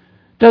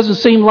 Doesn't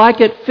seem like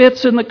it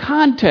fits in the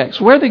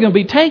context. Where are they going to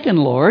be taken,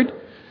 Lord?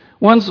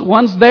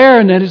 One's there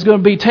and then he's going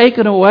to be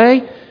taken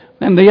away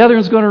and the other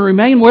is going to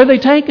remain. Where are they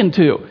taken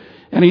to?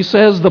 And he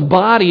says the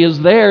body is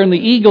there and the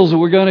eagles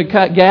were going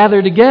to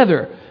gather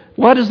together.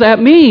 What does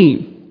that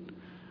mean?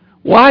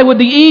 Why would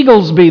the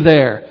eagles be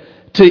there?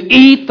 To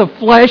eat the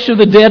flesh of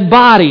the dead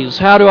bodies.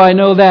 How do I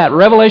know that?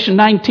 Revelation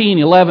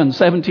 19:11,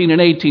 17, and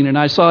 18. And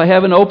I saw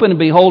heaven open, and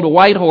behold, a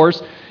white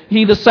horse.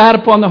 He that sat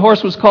upon the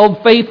horse was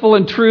called Faithful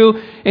and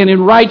True, and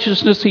in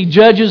righteousness he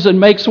judges and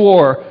makes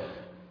war.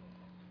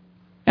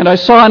 And I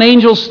saw an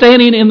angel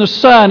standing in the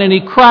sun, and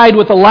he cried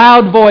with a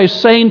loud voice,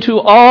 saying to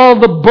all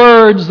the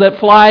birds that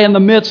fly in the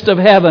midst of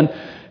heaven,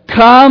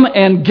 come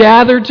and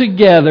gather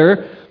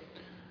together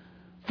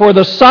for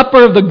the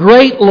supper of the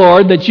great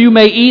Lord, that you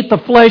may eat the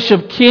flesh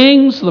of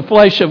kings, the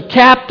flesh of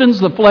captains,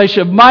 the flesh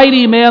of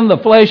mighty men, the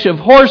flesh of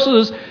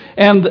horses,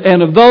 and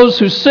of those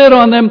who sit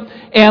on them,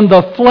 and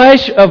the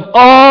flesh of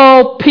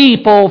all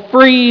people,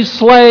 free,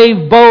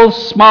 slave, both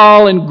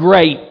small and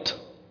great.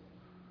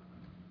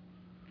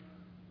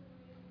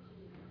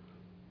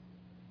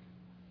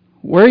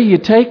 Where are you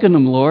taking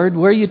them, Lord?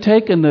 Where are you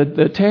taking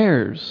the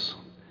tares?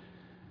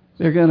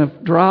 They're going to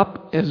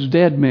drop as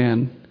dead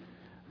men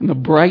in the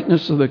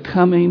brightness of the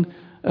coming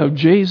of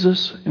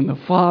Jesus and the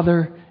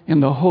Father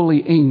and the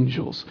holy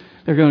angels.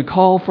 They're going to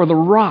call for the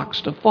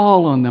rocks to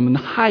fall on them and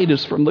hide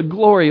us from the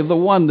glory of the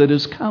one that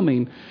is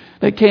coming.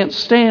 They can't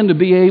stand to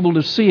be able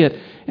to see it,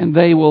 and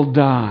they will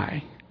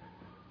die.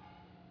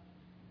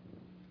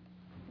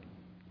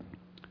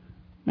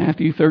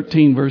 Matthew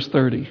 13, verse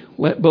 30.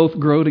 Let both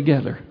grow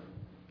together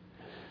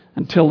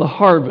until the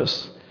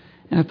harvest.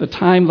 And at the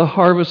time of the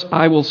harvest,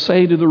 I will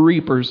say to the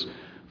reapers,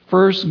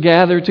 first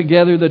gather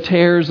together the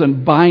tares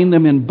and bind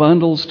them in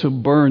bundles to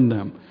burn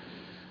them,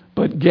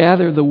 but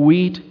gather the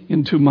wheat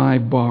into my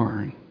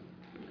barn.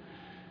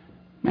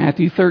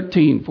 Matthew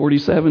 13,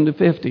 47 to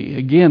 50.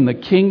 Again, the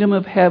kingdom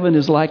of heaven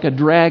is like a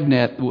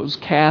dragnet that was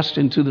cast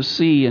into the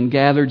sea and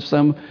gathered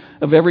some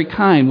of every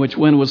kind, which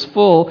when it was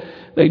full,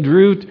 they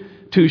drew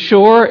to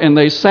shore, and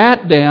they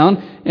sat down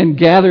and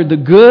gathered the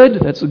good,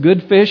 that's the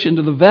good fish,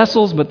 into the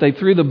vessels, but they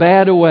threw the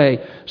bad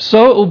away.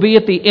 So it will be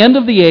at the end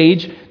of the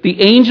age.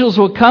 The angels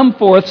will come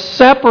forth,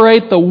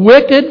 separate the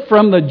wicked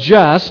from the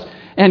just,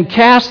 and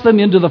cast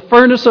them into the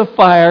furnace of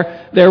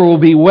fire. There will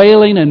be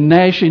wailing and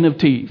gnashing of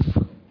teeth.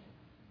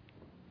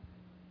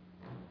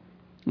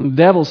 And the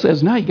devil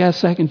says, no, you got a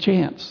second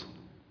chance.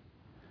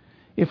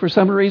 If for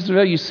some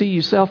reason you see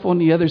yourself on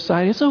the other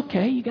side, it's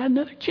okay, you got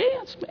another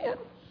chance, man.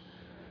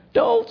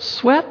 Don't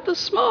sweat the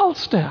small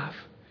stuff.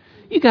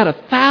 You got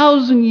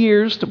 1,000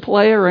 years to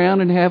play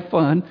around and have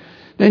fun.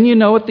 Then you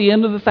know at the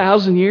end of the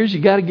 1,000 years you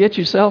got to get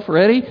yourself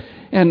ready.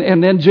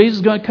 And then Jesus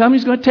is going to come.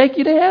 He's going to take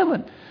you to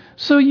heaven.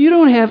 So you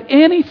don't have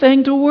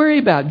anything to worry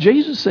about.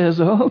 Jesus says,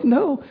 oh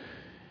no,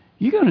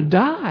 you're going to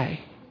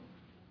die.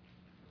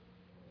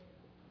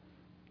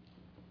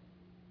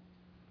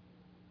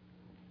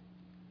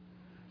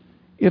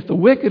 If the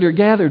wicked are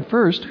gathered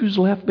first, who's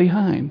left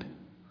behind?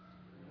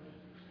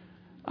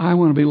 I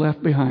want to be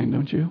left behind,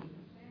 don't you?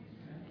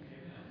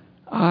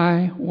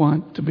 I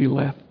want to be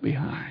left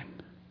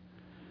behind.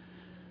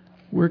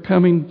 We're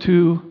coming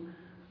to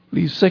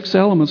these 6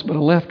 elements, but I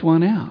left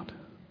one out.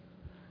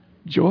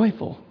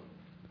 Joyful.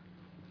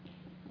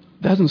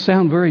 Doesn't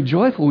sound very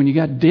joyful when you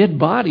got dead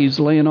bodies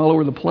laying all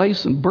over the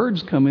place and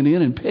birds coming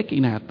in and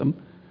picking at them.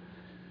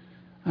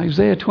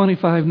 Isaiah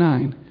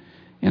 25:9.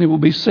 And it will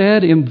be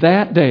said in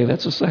that day,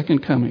 that's the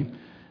second coming,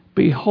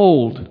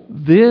 behold,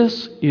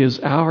 this is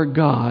our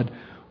God.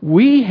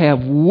 We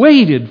have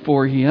waited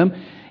for Him,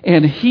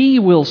 and He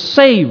will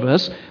save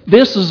us.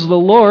 This is the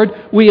Lord.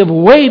 We have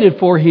waited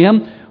for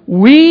Him.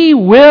 We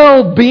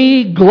will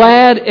be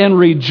glad and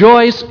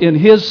rejoice in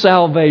His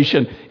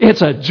salvation.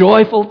 It's a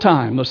joyful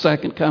time, the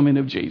second coming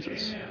of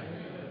Jesus.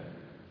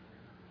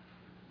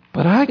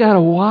 But I got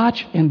to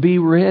watch and be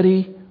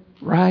ready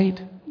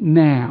right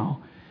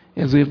now,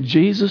 as if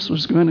Jesus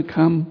was going to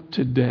come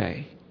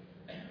today.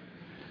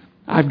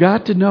 I've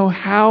got to know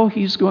how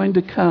He's going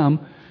to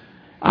come.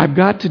 I've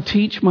got to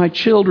teach my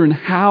children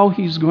how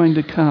He's going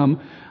to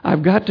come.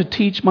 I've got to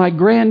teach my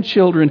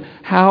grandchildren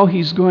how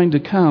He's going to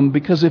come,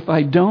 because if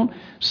I don't,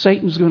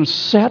 Satan's going to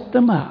set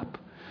them up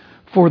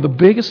for the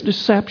biggest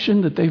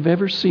deception that they've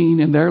ever seen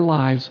in their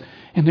lives.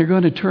 And they're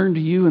going to turn to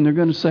you and they're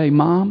going to say,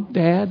 Mom,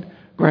 Dad,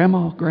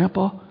 Grandma,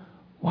 Grandpa,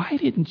 why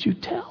didn't you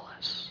tell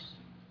us?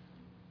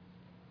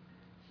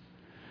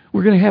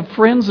 We're going to have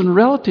friends and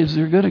relatives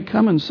that are going to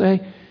come and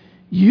say,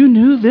 you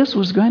knew this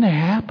was going to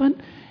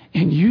happen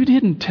and you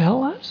didn't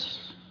tell us?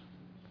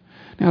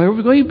 Now, there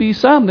are going to be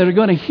some that are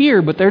going to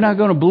hear, but they're not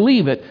going to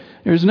believe it.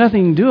 There's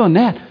nothing to do on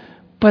that.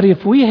 But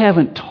if we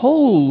haven't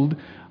told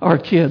our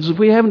kids, if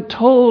we haven't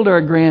told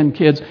our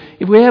grandkids,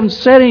 if we haven't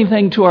said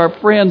anything to our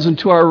friends and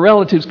to our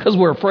relatives because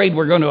we're afraid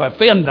we're going to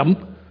offend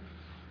them,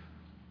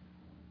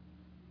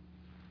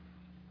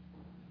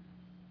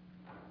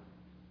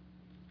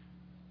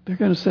 they're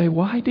going to say,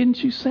 why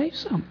didn't you say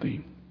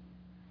something?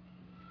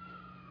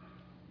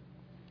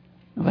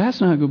 Now,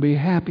 that's not going to be a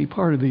happy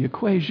part of the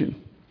equation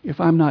if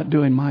I'm not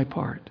doing my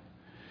part.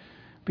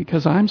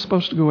 Because I'm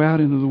supposed to go out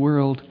into the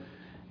world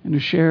and to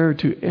share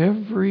to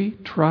every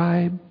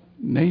tribe,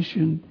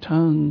 nation,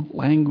 tongue,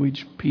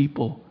 language,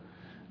 people,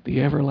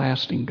 the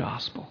everlasting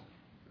gospel.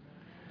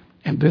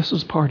 And this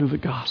is part of the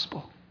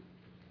gospel.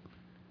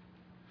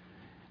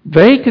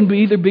 They can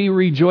either be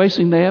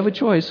rejoicing, they have a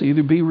choice,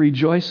 either be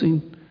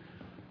rejoicing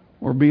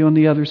or be on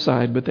the other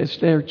side, but that's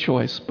their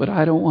choice. But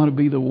I don't want to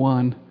be the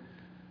one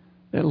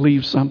that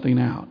leaves something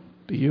out.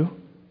 Do you?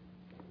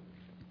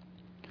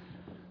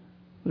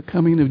 The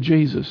coming of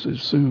Jesus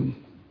is soon.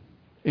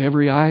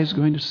 Every eye is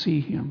going to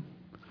see Him.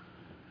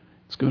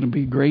 It's going to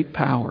be great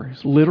power.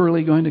 He's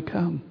literally going to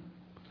come.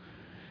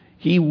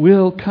 He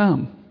will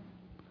come.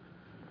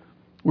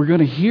 We're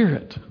going to hear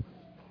it.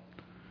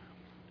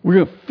 We're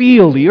going to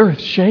feel the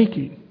earth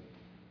shaking.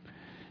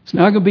 It's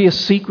not going to be a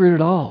secret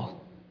at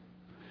all.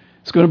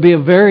 It's going to be a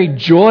very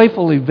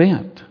joyful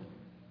event.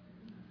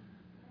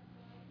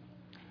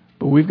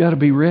 But we've got to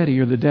be ready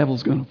or the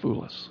devil's going to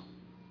fool us.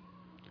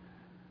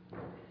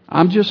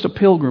 I'm just a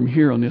pilgrim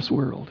here on this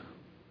world.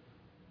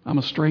 I'm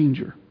a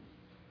stranger.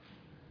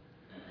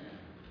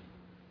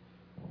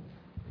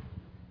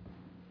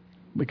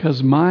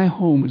 Because my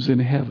home is in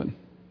heaven.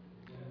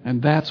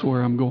 And that's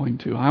where I'm going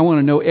to. I want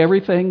to know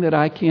everything that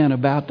I can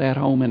about that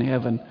home in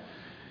heaven.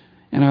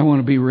 And I want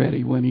to be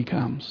ready when He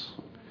comes.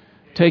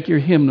 Take your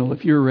hymnal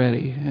if you're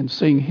ready and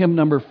sing hymn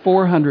number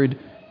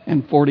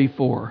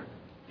 444.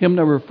 Hymn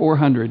number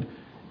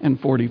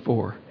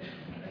 444.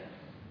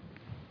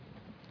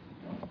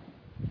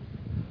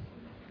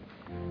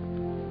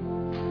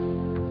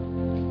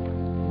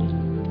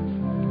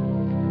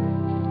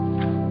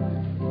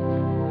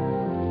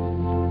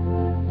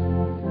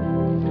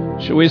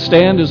 Shall we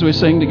stand as we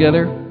sing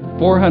together?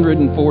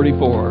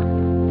 444.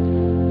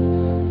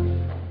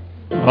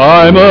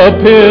 I'm a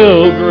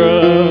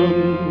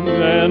pilgrim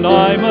and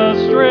I'm a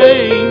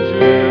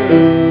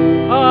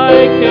stranger.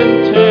 I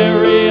can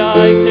tarry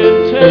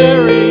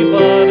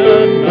but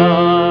a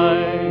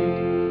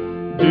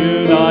night.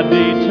 Do not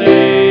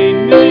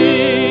detain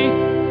me,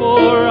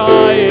 for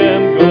I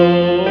am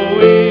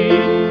going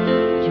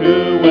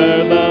to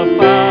where the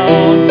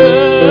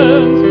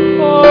fountains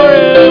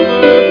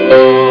forever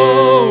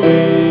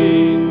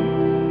flowing.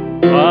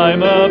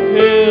 I'm a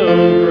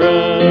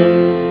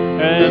pilgrim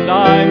and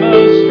I'm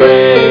a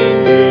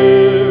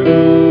stranger.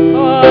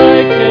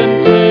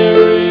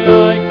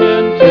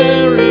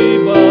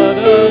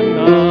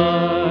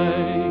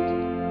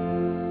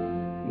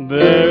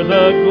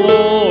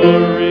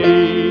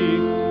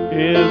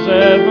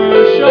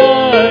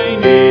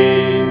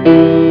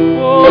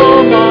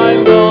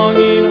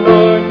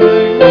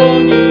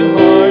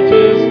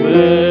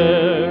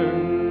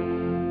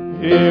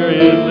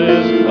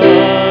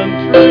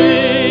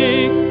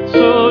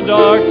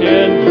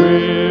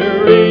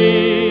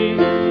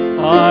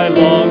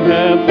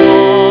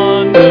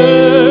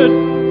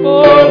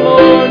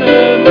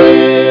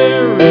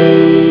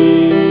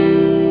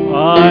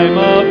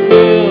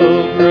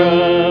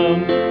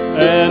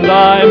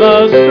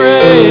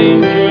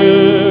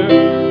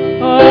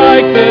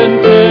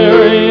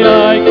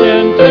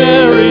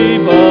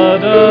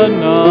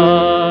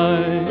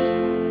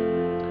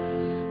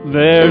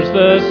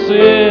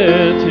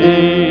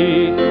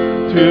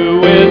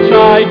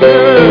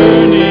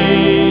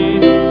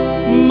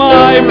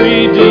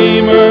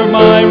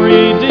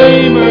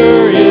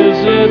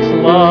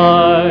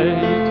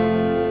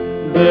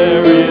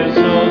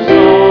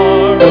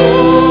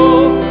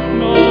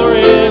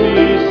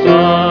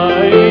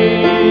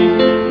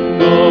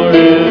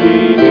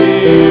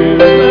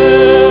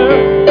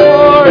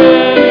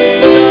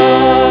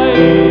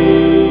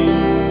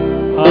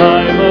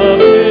 I'm a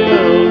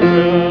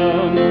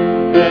pilgrim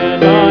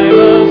and I'm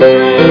a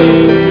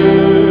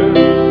stranger.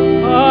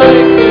 I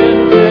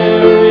can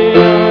tarry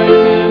but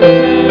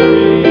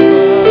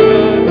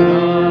a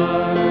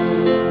night.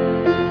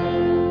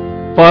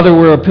 Father,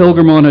 we're a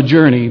pilgrim on a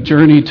journey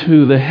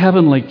to the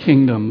heavenly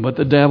kingdom, but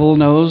the devil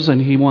knows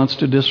and he wants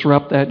to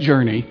disrupt that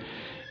journey.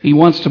 He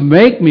wants to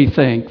make me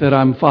think that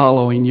I'm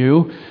following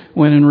you,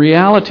 when in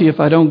reality, if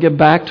I don't get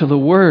back to the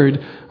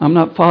Word, I'm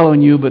not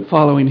following you, but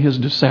following his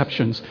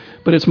deceptions.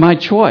 But it's my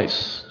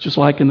choice, just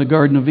like in the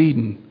Garden of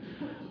Eden.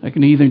 I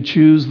can either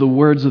choose the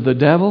words of the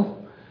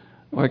devil,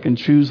 or I can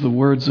choose the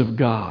words of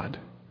God.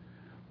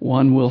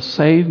 One will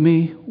save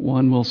me,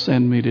 one will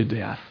send me to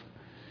death.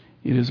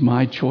 It is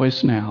my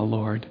choice now,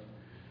 Lord.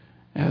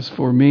 As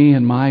for me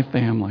and my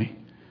family,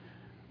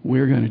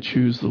 we're going to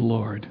choose the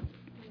Lord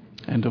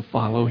and to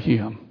follow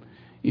him.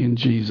 In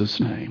Jesus'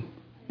 name,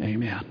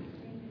 amen.